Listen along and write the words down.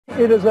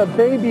It is a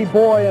baby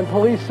boy, and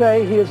police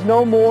say he is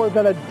no more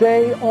than a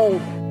day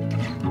old.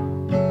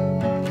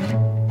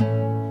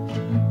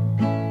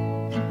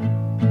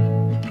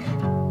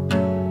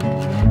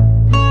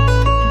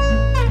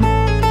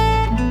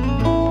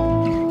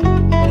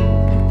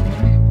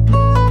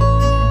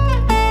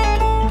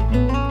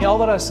 All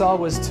that I saw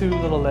was two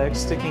little legs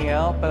sticking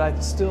out, but I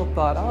still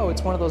thought, oh,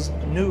 it's one of those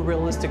new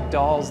realistic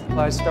dolls.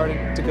 I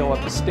started to go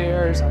up the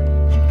stairs.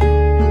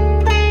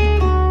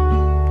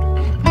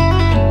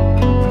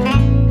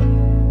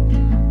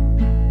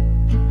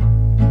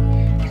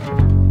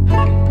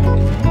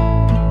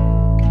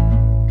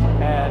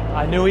 And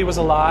I knew he was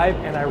alive,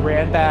 and I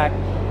ran back,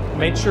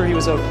 made sure he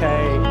was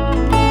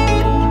okay.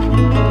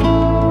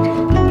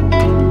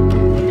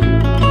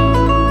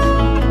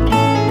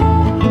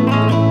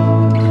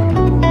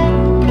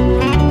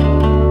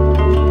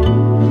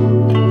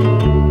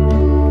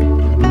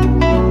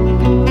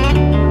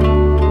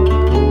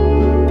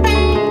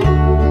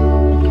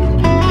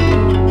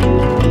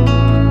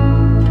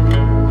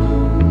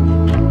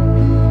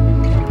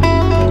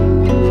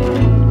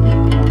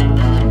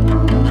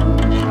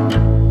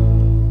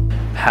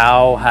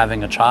 How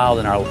having a child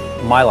in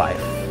my life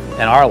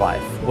and our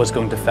life was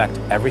going to affect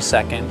every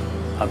second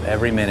of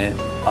every minute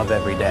of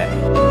every day.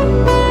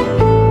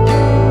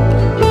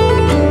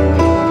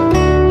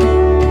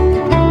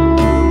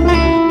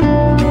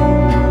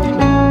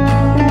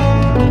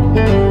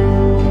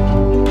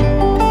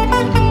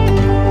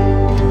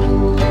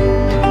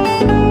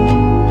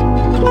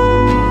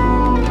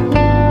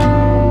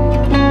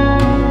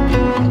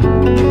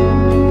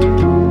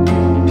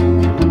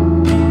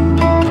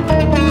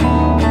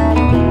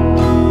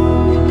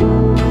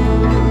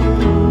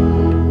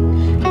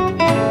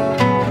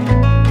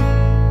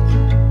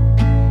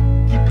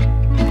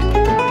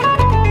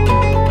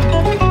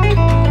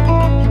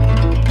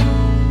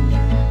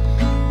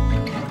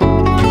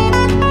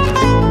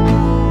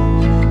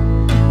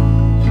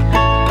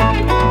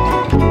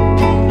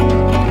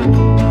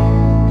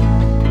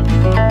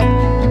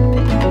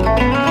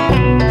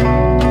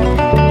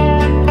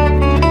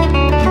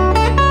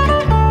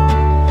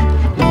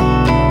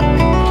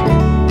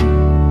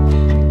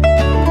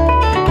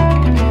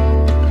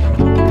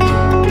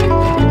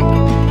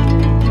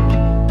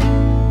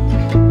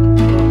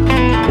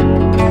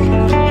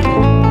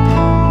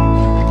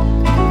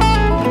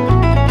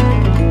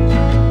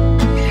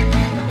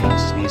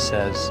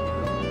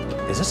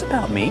 Is this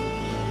about me?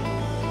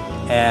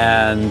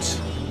 And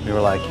we were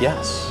like,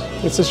 yes.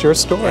 This is your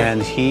story.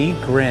 And he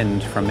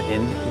grinned from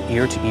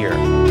ear to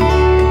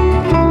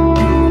ear.